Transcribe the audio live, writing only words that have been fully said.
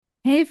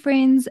Hey,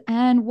 friends,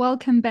 and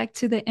welcome back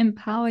to the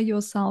Empower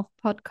Yourself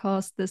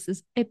podcast. This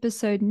is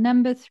episode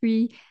number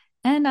 3,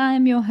 and I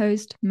am your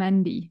host,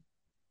 Mandy.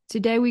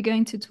 Today, we're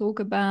going to talk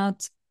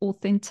about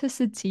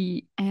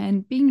authenticity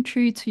and being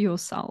true to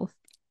yourself.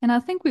 And I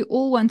think we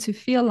all want to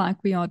feel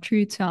like we are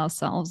true to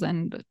ourselves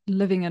and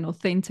living an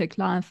authentic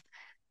life.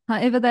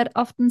 However, that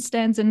often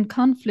stands in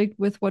conflict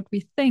with what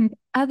we think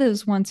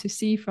others want to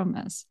see from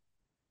us.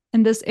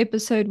 In this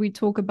episode, we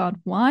talk about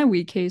why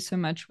we care so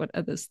much what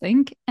others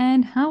think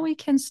and how we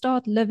can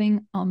start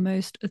living our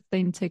most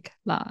authentic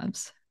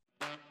lives.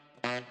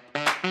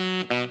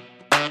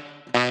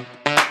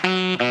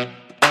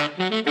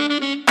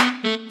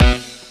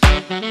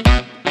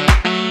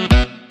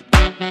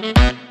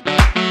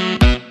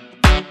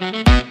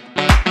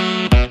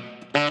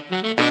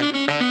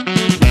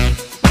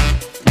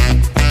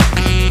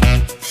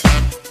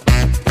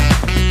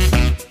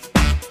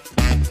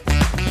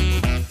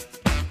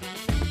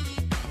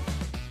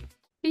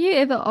 Do you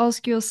ever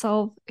ask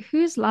yourself,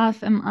 whose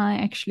life am I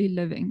actually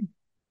living?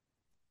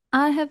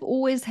 I have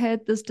always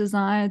had this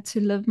desire to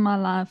live my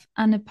life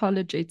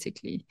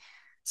unapologetically.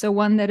 So,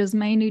 one that is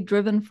mainly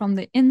driven from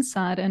the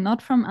inside and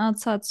not from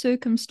outside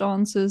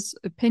circumstances,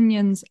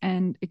 opinions,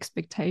 and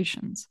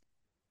expectations.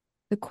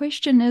 The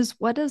question is,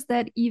 what does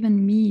that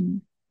even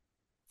mean?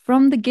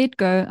 From the get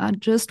go, I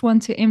just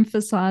want to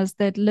emphasize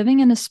that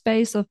living in a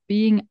space of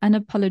being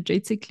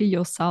unapologetically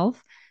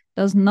yourself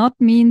does not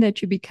mean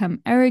that you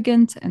become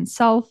arrogant and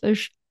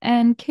selfish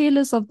and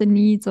careless of the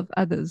needs of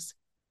others.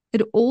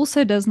 It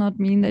also does not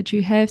mean that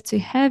you have to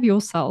have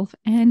yourself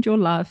and your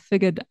life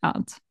figured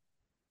out.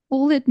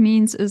 All it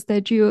means is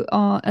that you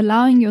are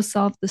allowing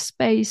yourself the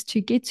space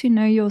to get to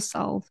know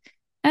yourself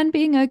and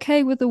being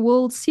okay with the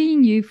world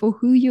seeing you for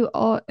who you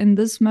are in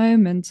this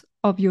moment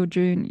of your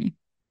journey.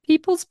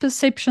 People's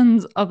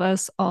perceptions of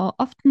us are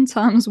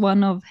oftentimes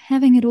one of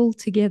having it all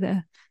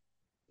together,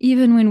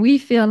 even when we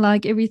feel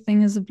like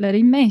everything is a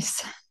bloody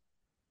mess,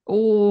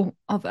 or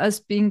of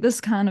us being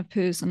this kind of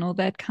person or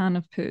that kind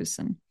of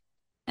person.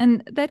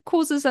 And that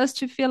causes us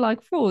to feel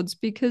like frauds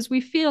because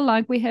we feel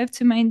like we have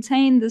to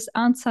maintain this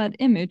outside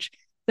image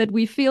that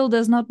we feel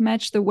does not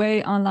match the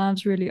way our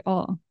lives really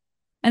are.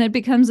 And it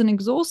becomes an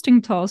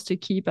exhausting task to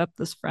keep up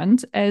this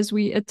front as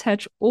we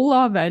attach all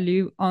our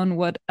value on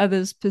what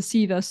others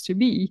perceive us to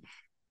be.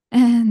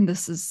 And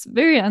this is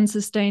very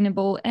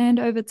unsustainable and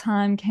over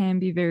time can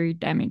be very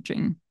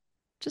damaging.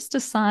 Just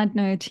a side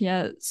note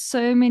here,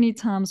 so many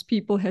times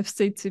people have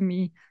said to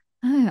me,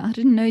 "Oh, I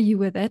didn't know you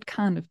were that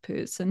kind of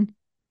person."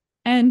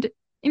 And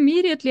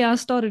immediately I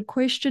started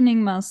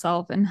questioning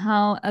myself and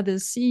how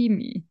others see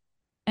me.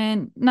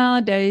 And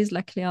nowadays,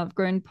 luckily, I've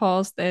grown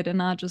past that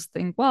and I just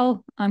think,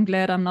 well, I'm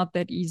glad I'm not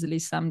that easily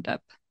summed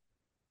up.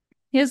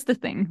 Here's the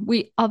thing,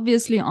 we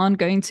obviously aren't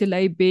going to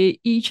lay bare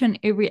each and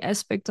every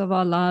aspect of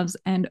our lives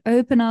and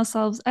open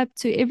ourselves up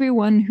to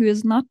everyone who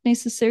is not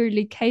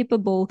necessarily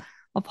capable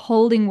of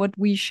holding what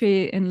we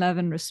share in love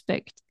and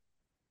respect.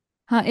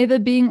 However,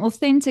 being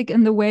authentic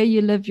in the way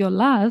you live your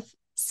life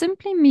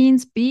simply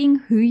means being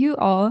who you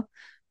are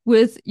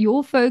with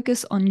your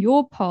focus on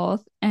your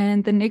path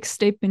and the next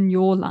step in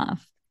your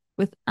life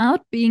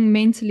without being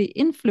mentally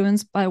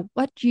influenced by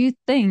what you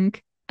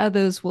think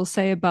others will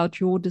say about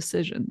your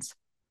decisions.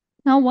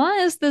 Now, why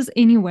is this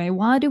anyway?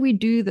 Why do we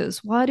do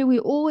this? Why do we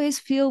always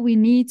feel we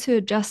need to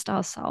adjust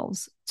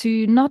ourselves,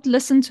 to not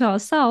listen to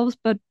ourselves,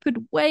 but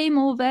put way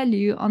more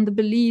value on the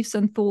beliefs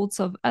and thoughts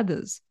of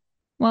others?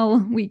 Well,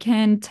 we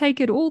can take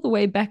it all the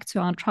way back to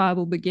our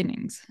tribal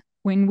beginnings.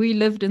 When we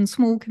lived in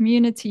small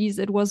communities,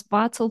 it was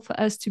vital for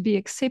us to be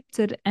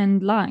accepted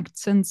and liked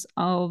since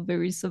our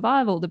very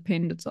survival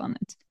depended on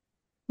it.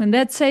 When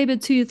that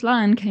saber-toothed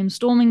lion came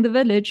storming the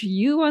village,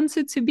 you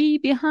wanted to be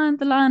behind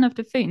the line of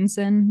defense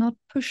and not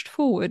pushed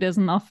forward as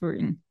an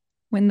offering.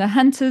 When the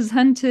hunters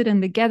hunted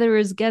and the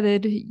gatherers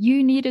gathered,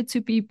 you needed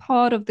to be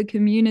part of the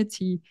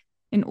community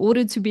in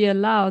order to be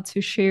allowed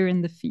to share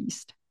in the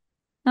feast.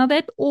 Now,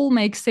 that all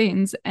makes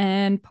sense,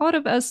 and part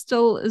of us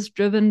still is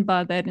driven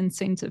by that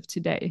incentive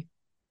today.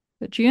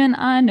 But you and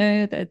I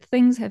know that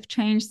things have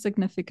changed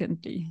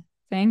significantly.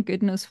 Thank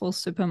goodness for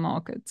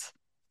supermarkets.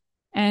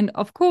 And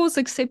of course,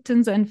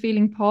 acceptance and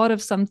feeling part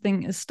of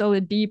something is still a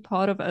deep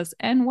part of us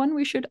and one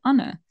we should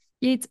honor.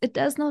 Yet it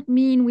does not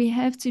mean we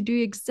have to do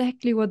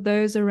exactly what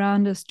those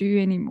around us do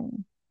anymore.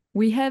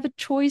 We have a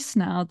choice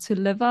now to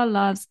live our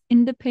lives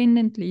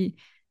independently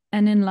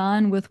and in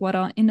line with what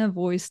our inner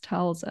voice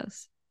tells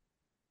us.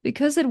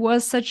 Because it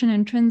was such an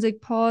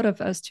intrinsic part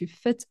of us to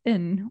fit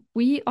in,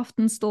 we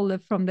often still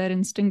live from that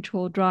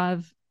instinctual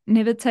drive,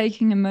 never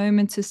taking a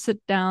moment to sit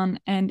down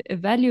and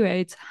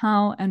evaluate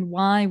how and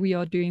why we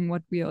are doing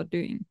what we are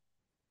doing.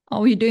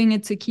 Are we doing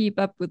it to keep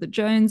up with the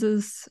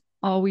Joneses?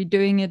 Are we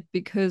doing it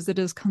because it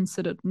is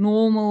considered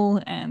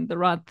normal and the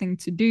right thing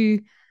to do?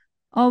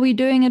 Are we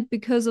doing it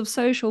because of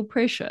social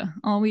pressure?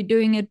 Are we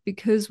doing it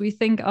because we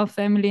think our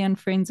family and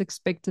friends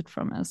expect it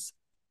from us?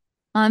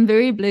 I'm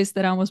very blessed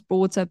that I was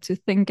brought up to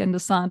think and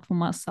decide for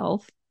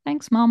myself.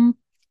 Thanks, Mom.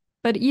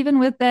 But even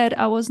with that,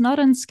 I was not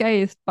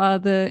unscathed by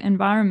the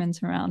environment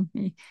around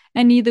me,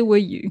 and neither were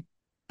you.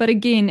 But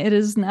again, it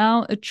is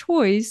now a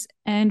choice,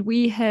 and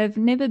we have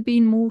never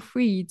been more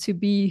free to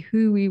be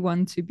who we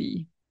want to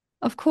be.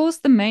 Of course,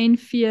 the main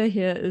fear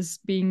here is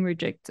being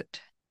rejected.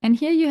 And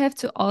here you have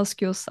to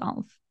ask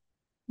yourself,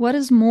 what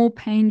is more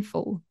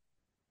painful?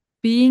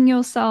 Being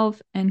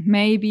yourself and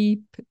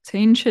maybe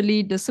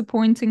potentially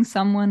disappointing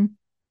someone,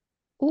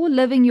 or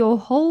living your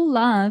whole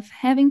life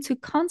having to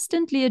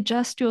constantly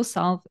adjust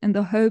yourself in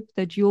the hope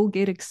that you'll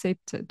get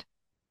accepted?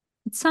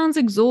 It sounds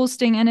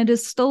exhausting, and it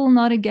is still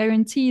not a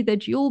guarantee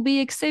that you'll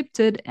be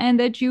accepted and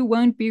that you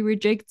won't be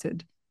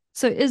rejected.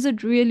 So, is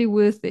it really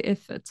worth the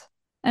effort?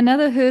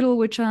 Another hurdle,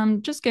 which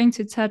I'm just going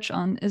to touch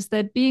on, is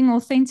that being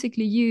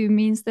authentically you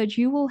means that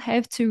you will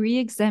have to re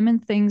examine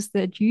things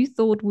that you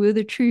thought were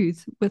the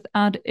truth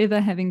without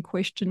ever having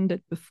questioned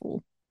it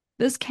before.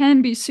 This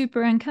can be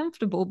super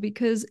uncomfortable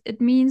because it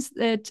means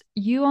that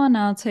you are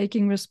now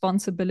taking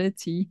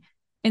responsibility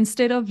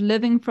instead of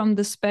living from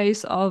the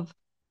space of,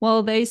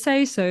 well, they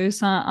say so,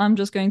 so I'm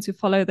just going to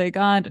follow their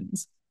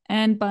guidance.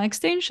 And by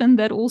extension,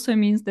 that also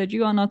means that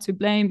you are not to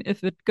blame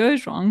if it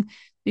goes wrong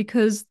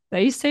because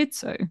they said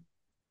so.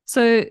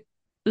 So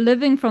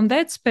living from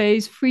that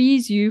space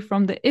frees you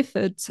from the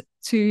effort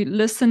to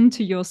listen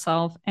to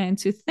yourself and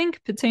to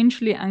think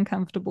potentially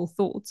uncomfortable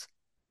thoughts.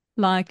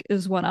 Like,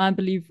 is what I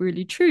believe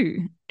really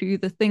true? Do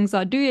the things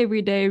I do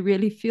every day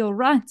really feel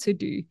right to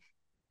do?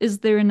 Is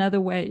there another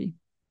way?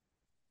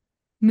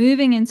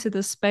 Moving into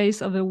the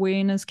space of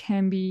awareness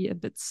can be a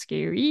bit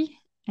scary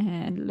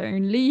and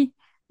lonely,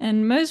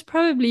 and most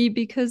probably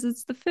because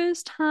it's the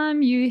first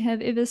time you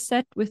have ever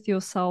sat with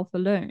yourself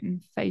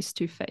alone, face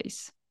to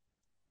face.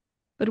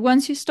 But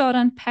once you start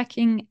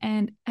unpacking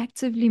and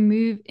actively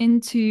move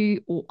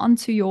into or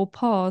onto your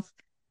path,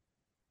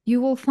 you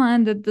will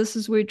find that this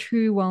is where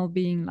true well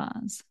being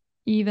lies,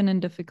 even in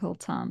difficult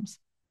times.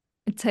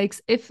 It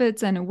takes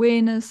effort and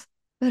awareness,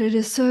 but it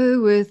is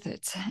so worth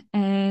it.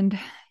 And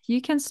you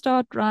can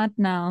start right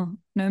now,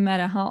 no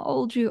matter how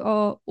old you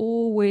are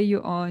or where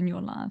you are in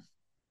your life.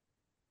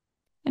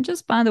 And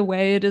just by the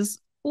way, it is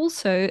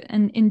also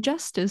an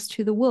injustice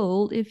to the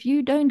world if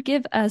you don't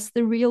give us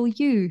the real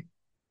you.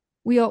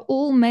 We are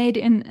all made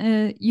in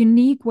a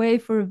unique way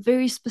for a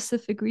very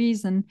specific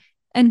reason,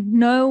 and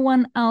no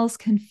one else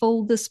can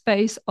fill the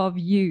space of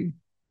you,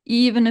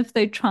 even if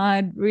they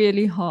tried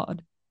really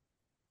hard.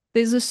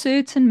 There's a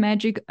certain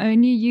magic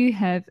only you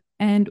have,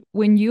 and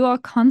when you are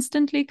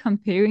constantly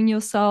comparing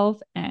yourself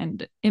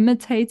and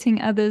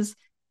imitating others,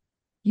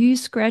 you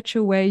scratch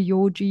away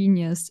your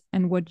genius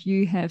and what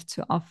you have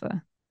to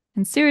offer.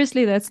 And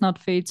seriously, that's not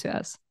fair to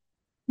us.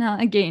 Now,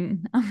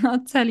 again, I'm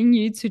not telling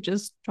you to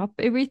just drop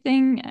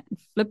everything and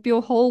flip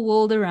your whole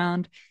world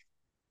around.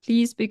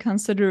 Please be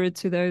considerate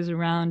to those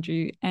around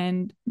you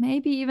and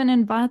maybe even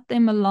invite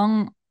them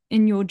along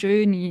in your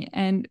journey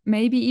and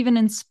maybe even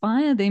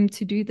inspire them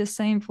to do the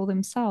same for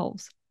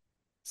themselves.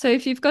 So,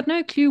 if you've got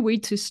no clue where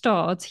to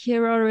start,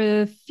 here are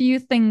a few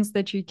things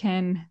that you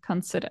can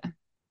consider.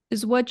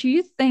 Is what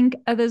you think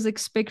others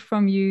expect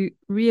from you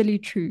really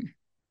true?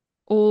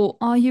 Or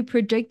are you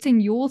projecting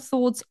your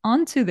thoughts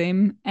onto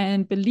them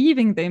and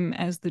believing them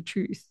as the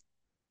truth?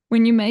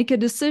 When you make a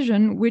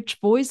decision, which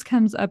voice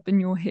comes up in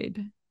your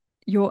head?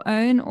 Your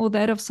own or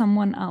that of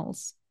someone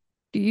else?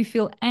 Do you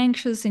feel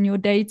anxious in your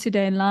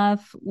day-to-day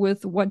life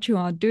with what you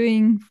are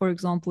doing? For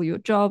example, your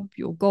job,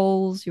 your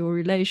goals, your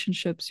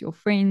relationships, your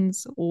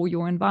friends, or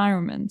your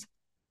environment?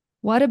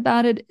 What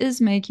about it is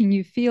making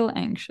you feel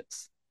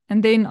anxious?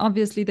 And then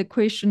obviously the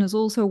question is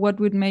also what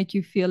would make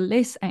you feel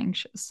less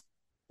anxious?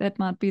 That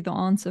might be the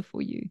answer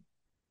for you.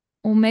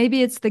 Or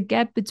maybe it's the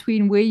gap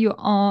between where you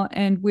are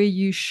and where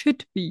you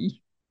should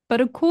be.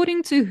 But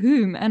according to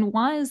whom, and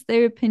why is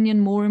their opinion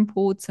more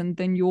important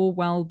than your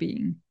well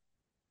being?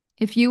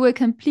 If you were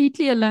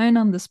completely alone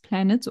on this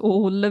planet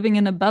or living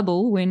in a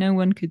bubble where no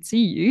one could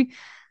see you,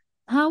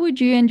 how would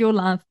you and your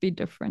life be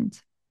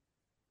different?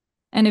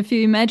 And if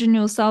you imagine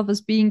yourself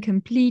as being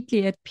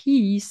completely at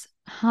peace,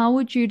 how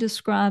would you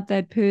describe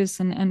that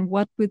person and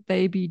what would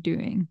they be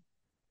doing?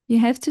 You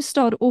have to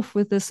start off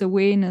with this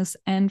awareness,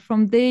 and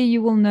from there,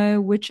 you will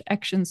know which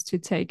actions to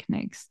take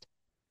next.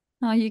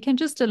 Now, you can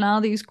just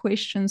allow these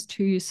questions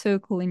to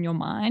circle in your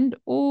mind,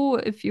 or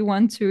if you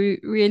want to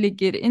really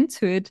get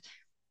into it,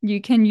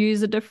 you can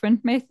use a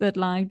different method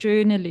like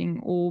journaling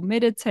or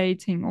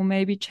meditating, or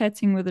maybe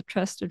chatting with a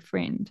trusted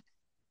friend.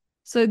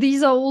 So,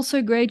 these are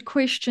also great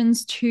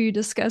questions to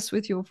discuss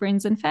with your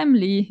friends and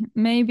family.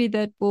 Maybe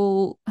that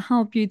will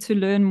help you to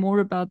learn more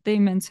about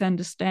them and to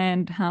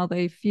understand how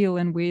they feel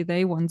and where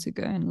they want to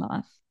go in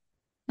life.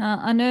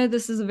 Now, I know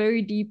this is a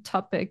very deep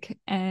topic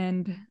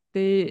and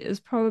there is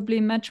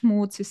probably much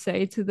more to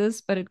say to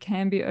this, but it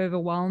can be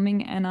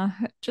overwhelming. And I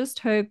just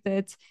hope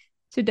that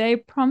today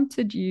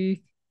prompted you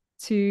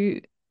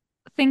to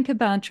think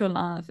about your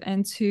life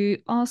and to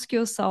ask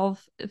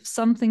yourself if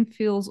something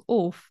feels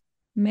off.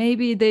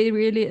 Maybe there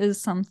really is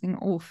something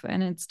off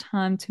and it's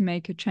time to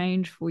make a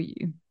change for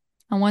you.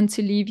 I want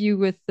to leave you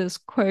with this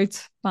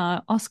quote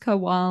by Oscar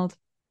Wilde: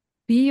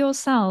 be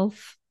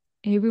yourself,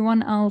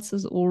 everyone else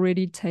is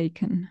already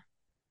taken.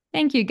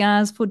 Thank you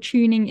guys for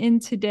tuning in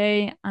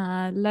today.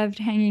 I loved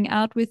hanging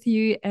out with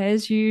you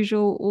as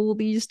usual. All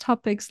these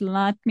topics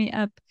light me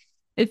up.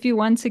 If you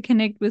want to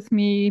connect with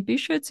me, be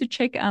sure to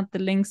check out the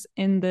links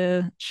in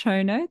the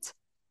show notes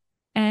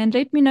and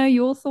let me know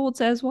your thoughts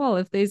as well.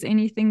 If there's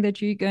anything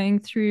that you're going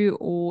through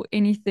or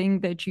anything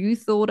that you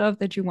thought of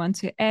that you want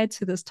to add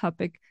to this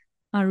topic,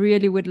 I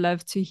really would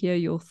love to hear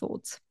your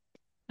thoughts.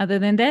 Other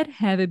than that,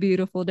 have a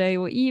beautiful day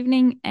or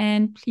evening,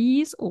 and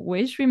please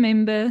always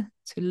remember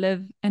to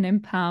live an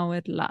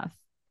empowered life.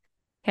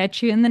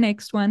 Catch you in the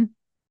next one.